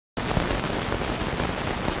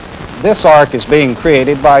This arc is being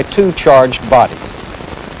created by two charged bodies.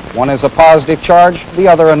 One is a positive charge, the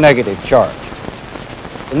other a negative charge.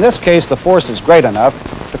 In this case, the force is great enough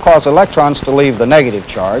to cause electrons to leave the negative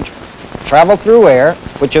charge, travel through air,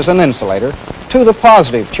 which is an insulator, to the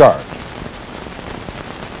positive charge.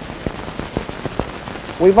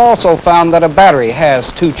 We've also found that a battery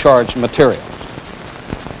has two charged materials.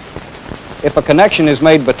 If a connection is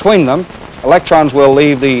made between them, electrons will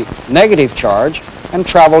leave the negative charge and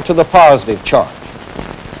travel to the positive charge.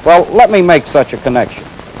 Well, let me make such a connection.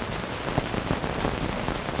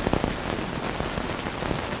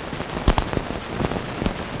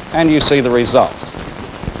 And you see the results.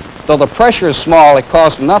 Though the pressure is small, it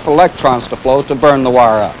caused enough electrons to flow to burn the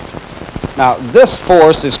wire up. Now, this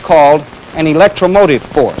force is called an electromotive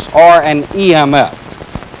force, or an EMF.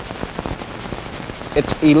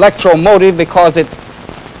 It's electromotive because it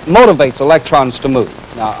motivates electrons to move.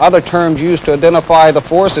 Now, other terms used to identify the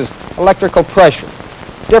force is electrical pressure,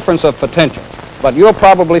 difference of potential, but you'll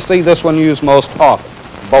probably see this one used most often,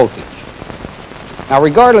 voltage. Now,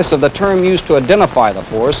 regardless of the term used to identify the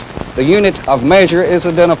force, the unit of measure is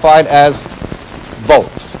identified as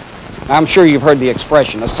volts. Now, I'm sure you've heard the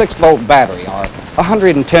expression, a 6-volt battery or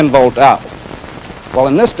 110-volt outlet. Well,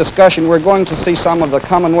 in this discussion, we're going to see some of the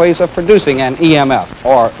common ways of producing an EMF,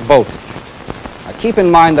 or voltage. Now, keep in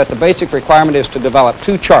mind that the basic requirement is to develop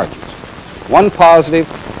two charges, one positive,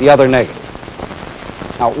 the other negative.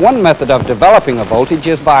 Now, one method of developing a voltage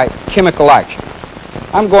is by chemical action.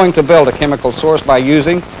 I'm going to build a chemical source by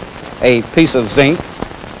using a piece of zinc,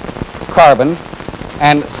 carbon,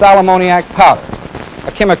 and sal ammoniac powder,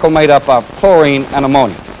 a chemical made up of chlorine and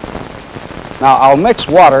ammonia. Now, I'll mix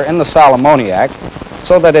water in the sal ammoniac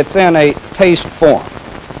so that it's in a paste form.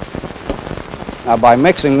 Now, by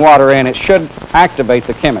mixing water in, it should activate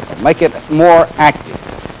the chemical, make it more active.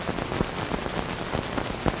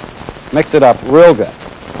 Mix it up real good.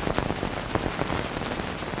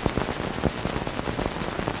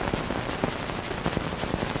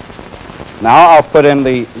 Now I'll put in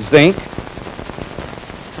the zinc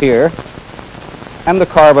here and the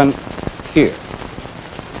carbon here.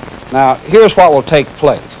 Now here's what will take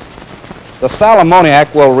place. The sal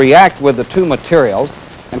ammoniac will react with the two materials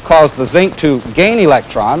and cause the zinc to gain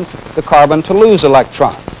electrons, the carbon to lose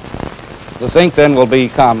electrons. The zinc then will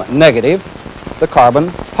become negative, the carbon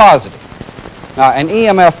positive. Now an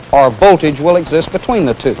EMF or voltage will exist between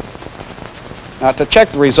the two. Now to check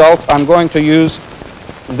the results, I'm going to use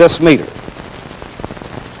this meter.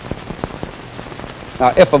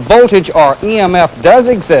 Now, if a voltage or EMF does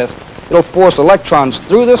exist, it'll force electrons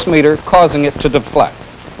through this meter, causing it to deflect.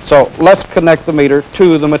 So let's connect the meter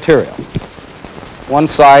to the material. One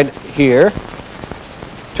side here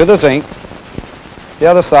to the zinc, the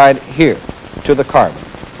other side here to the carbon.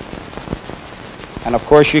 And of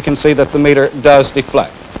course, you can see that the meter does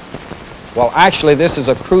deflect. Well, actually, this is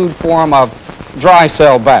a crude form of dry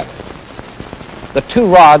cell battery. The two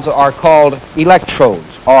rods are called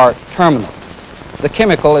electrodes or terminals. The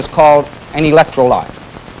chemical is called an electrolyte.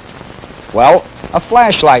 Well, a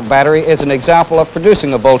flashlight battery is an example of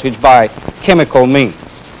producing a voltage by chemical means.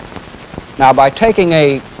 Now, by taking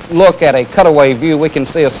a look at a cutaway view, we can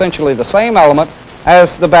see essentially the same elements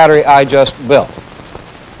as the battery I just built.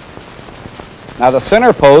 Now, the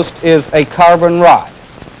center post is a carbon rod.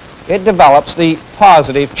 It develops the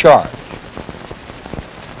positive charge.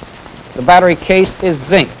 The battery case is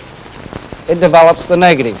zinc. It develops the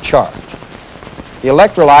negative charge. The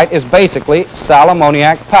electrolyte is basically sal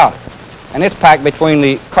ammoniac powder, and it's packed between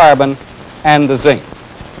the carbon and the zinc.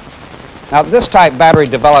 Now, this type battery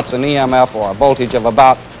develops an EMF or a voltage of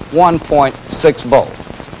about 1.6 volts.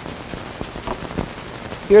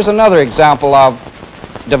 Here's another example of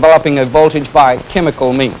developing a voltage by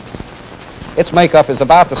chemical means. Its makeup is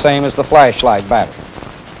about the same as the flashlight battery.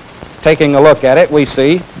 Taking a look at it, we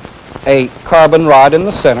see a carbon rod in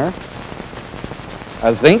the center,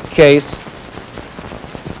 a zinc case,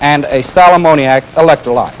 and a sal ammoniac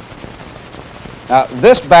electrolyte. Now,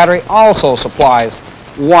 this battery also supplies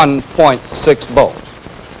 1.6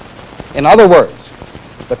 volts. In other words,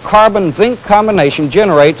 the carbon-zinc combination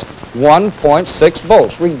generates 1.6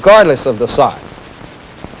 volts, regardless of the size.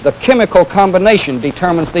 The chemical combination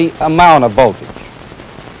determines the amount of voltage.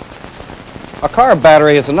 A car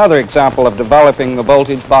battery is another example of developing the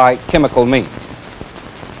voltage by chemical means.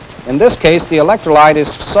 In this case, the electrolyte is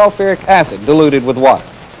sulfuric acid diluted with water.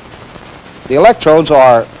 The electrodes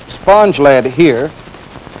are sponge lead here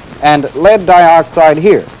and lead dioxide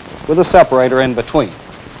here with a separator in between.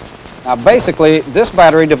 Now, basically, this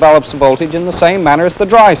battery develops voltage in the same manner as the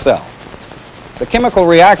dry cell. The chemical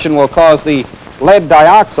reaction will cause the lead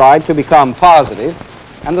dioxide to become positive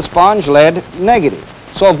and the sponge lead negative,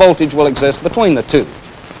 so a voltage will exist between the two.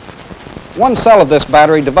 One cell of this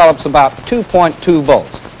battery develops about 2.2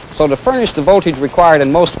 volts, so to furnish the voltage required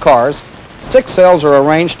in most cars, 6 cells are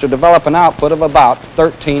arranged to develop an output of about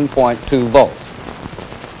 13.2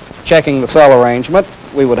 volts. Checking the cell arrangement,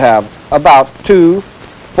 we would have about 2,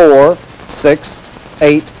 4, 6,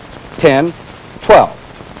 8, 10,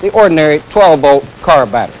 12, the ordinary 12-volt car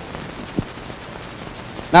battery.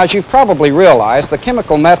 Now, as you've probably realized, the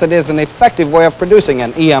chemical method is an effective way of producing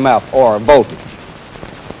an EMF or voltage.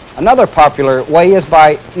 Another popular way is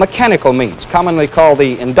by mechanical means, commonly called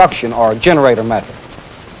the induction or generator method.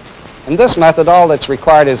 In this method, all that's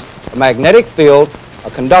required is a magnetic field, a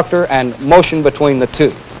conductor, and motion between the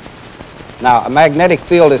two. Now, a magnetic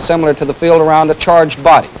field is similar to the field around a charged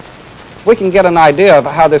body. We can get an idea of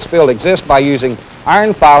how this field exists by using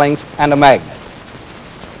iron filings and a magnet.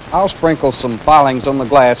 I'll sprinkle some filings on the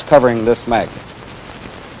glass covering this magnet.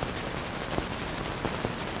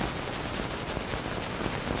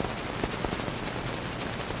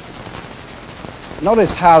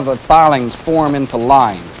 Notice how the filings form into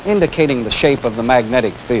lines, indicating the shape of the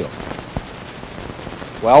magnetic field.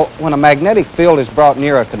 Well, when a magnetic field is brought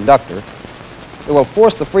near a conductor, it will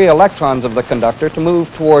force the free electrons of the conductor to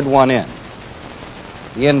move toward one end.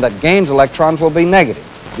 The end that gains electrons will be negative,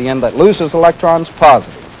 the end that loses electrons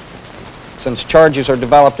positive. Since charges are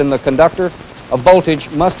developed in the conductor, a voltage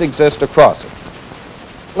must exist across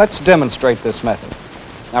it. Let's demonstrate this method.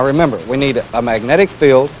 Now remember, we need a magnetic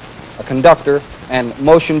field, a conductor, and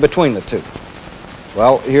motion between the two.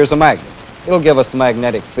 Well, here's a magnet. It'll give us the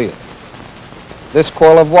magnetic field. This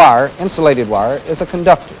coil of wire, insulated wire, is a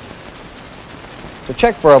conductor. To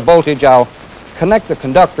check for a voltage, I'll connect the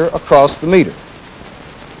conductor across the meter.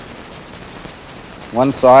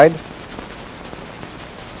 One side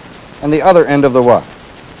and the other end of the wire.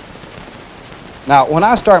 Now, when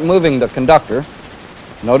I start moving the conductor,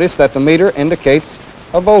 notice that the meter indicates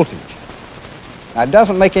a voltage. Now, it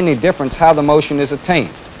doesn't make any difference how the motion is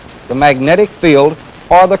attained. The magnetic field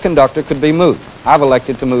or the conductor could be moved. I've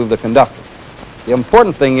elected to move the conductor. The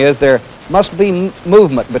important thing is there must be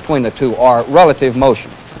movement between the two, or relative motion.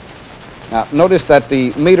 Now, notice that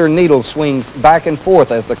the meter needle swings back and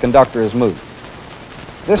forth as the conductor is moved.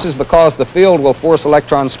 This is because the field will force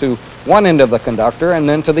electrons to one end of the conductor and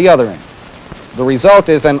then to the other end. The result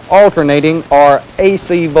is an alternating or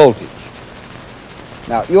AC voltage.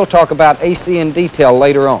 Now, you'll talk about AC in detail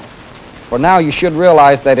later on. For now, you should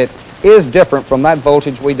realize that it is different from that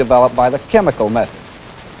voltage we developed by the chemical method.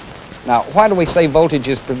 Now, why do we say voltage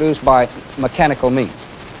is produced by mechanical means?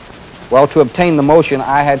 Well, to obtain the motion,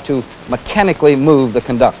 I had to mechanically move the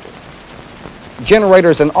conductor.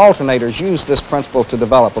 Generators and alternators use this principle to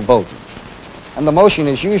develop a voltage, and the motion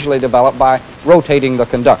is usually developed by rotating the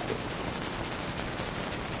conductor.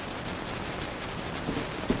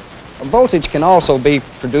 A voltage can also be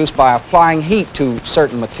produced by applying heat to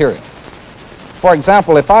certain materials. For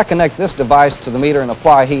example, if I connect this device to the meter and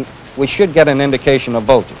apply heat, we should get an indication of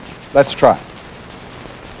voltage. Let's try.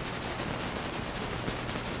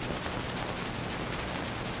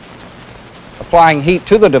 Applying heat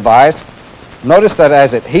to the device, notice that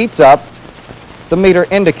as it heats up, the meter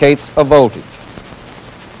indicates a voltage.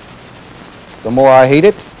 The more I heat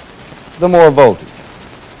it, the more voltage.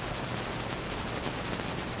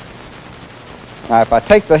 Now, if I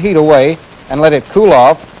take the heat away and let it cool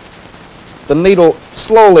off, the needle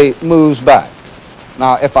slowly moves back.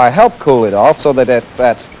 Now, if I help cool it off so that it's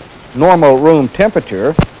at normal room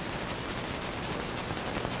temperature,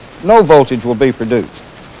 no voltage will be produced.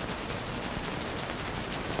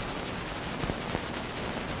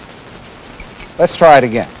 Let's try it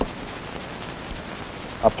again.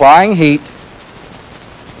 Applying heat,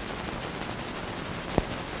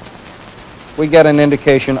 we get an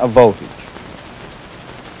indication of voltage.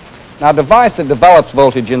 Now, a device that develops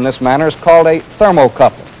voltage in this manner is called a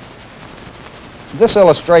thermocouple. This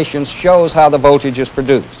illustration shows how the voltage is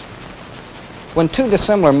produced. When two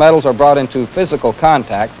dissimilar metals are brought into physical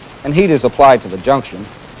contact and heat is applied to the junction,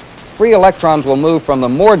 free electrons will move from the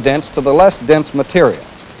more dense to the less dense material.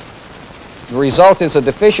 The result is a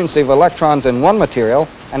deficiency of electrons in one material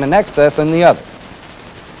and an excess in the other.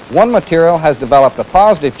 One material has developed a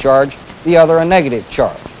positive charge, the other a negative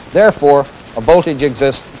charge. Therefore, a voltage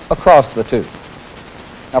exists across the two.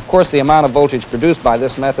 Now, of course, the amount of voltage produced by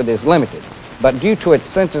this method is limited, but due to its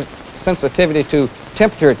sensitivity to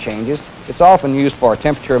temperature changes, it's often used for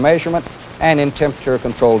temperature measurement and in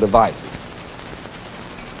temperature-controlled devices.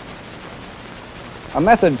 A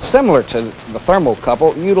method similar to the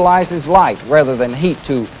thermocouple utilizes light rather than heat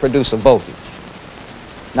to produce a voltage.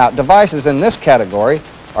 Now, devices in this category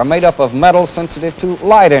are made up of metal sensitive to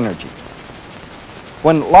light energy.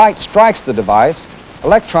 When light strikes the device,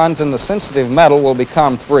 electrons in the sensitive metal will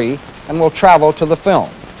become free and will travel to the film.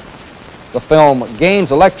 The film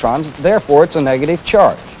gains electrons, therefore it's a negative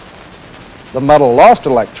charge. The metal lost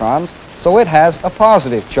electrons, so it has a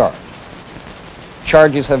positive charge.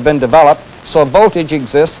 Charges have been developed, so a voltage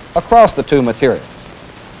exists across the two materials.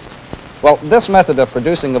 Well, this method of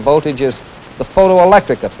producing a voltage is the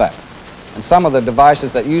photoelectric effect, and some of the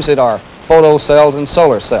devices that use it are photocells and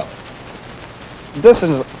solar cells. This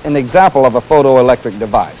is an example of a photoelectric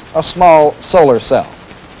device, a small solar cell.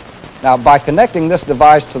 Now, by connecting this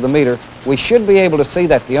device to the meter, we should be able to see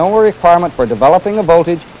that the only requirement for developing a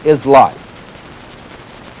voltage is light.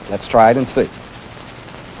 Let's try it and see.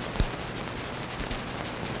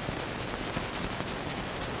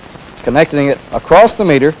 Connecting it across the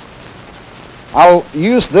meter, I'll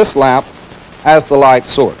use this lamp as the light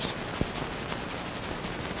source.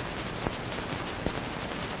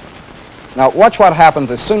 Now watch what happens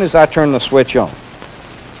as soon as I turn the switch on.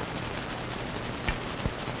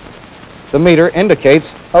 The meter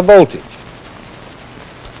indicates a voltage.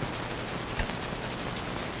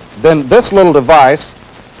 Then this little device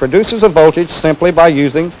produces a voltage simply by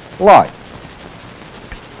using light.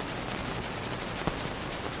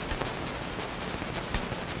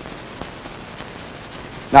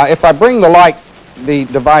 Now if I bring the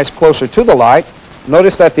device closer to the light,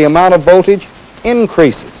 notice that the amount of voltage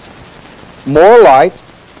increases. More light,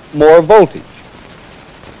 more voltage.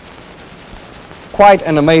 Quite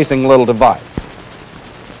an amazing little device.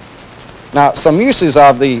 Now, some uses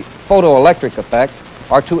of the photoelectric effect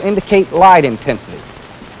are to indicate light intensity,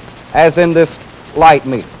 as in this light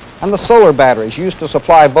meter, and the solar batteries used to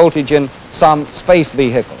supply voltage in some space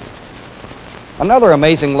vehicles. Another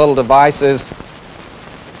amazing little device is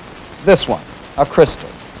this one, a crystal.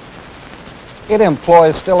 It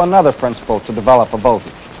employs still another principle to develop a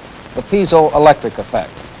voltage, the piezoelectric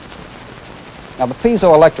effect. Now, the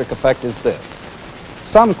piezoelectric effect is this.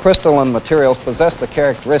 Some crystalline materials possess the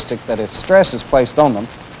characteristic that if stress is placed on them,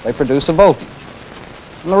 they produce a voltage.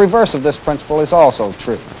 And the reverse of this principle is also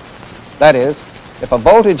true. That is, if a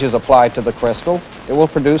voltage is applied to the crystal, it will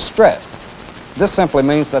produce stress. This simply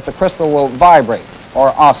means that the crystal will vibrate or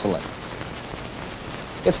oscillate.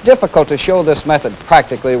 It's difficult to show this method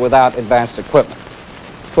practically without advanced equipment.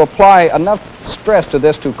 To apply enough stress to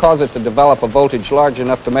this to cause it to develop a voltage large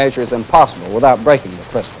enough to measure is impossible without breaking the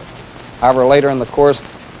crystal. However, later in the course,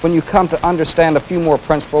 when you come to understand a few more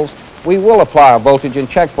principles, we will apply a voltage and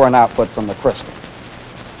check for an output from the crystal.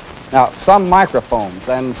 Now, some microphones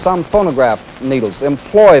and some phonograph needles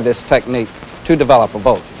employ this technique to develop a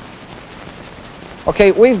voltage.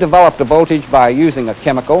 Okay, we've developed a voltage by using a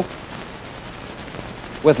chemical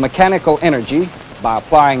with mechanical energy, by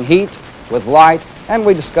applying heat, with light, and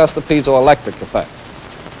we discussed the piezoelectric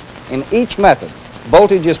effect. In each method,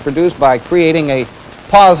 voltage is produced by creating a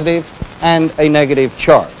positive and a negative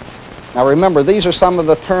charge. Now remember, these are some of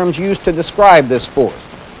the terms used to describe this force.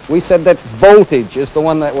 We said that voltage is the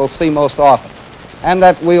one that we'll see most often, and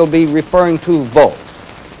that we'll be referring to volts.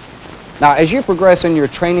 Now, as you progress in your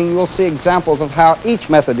training, you'll see examples of how each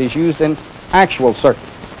method is used in actual circuits.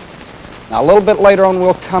 Now, a little bit later on,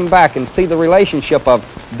 we'll come back and see the relationship of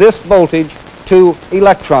this voltage to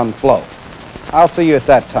electron flow. I'll see you at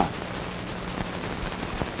that time.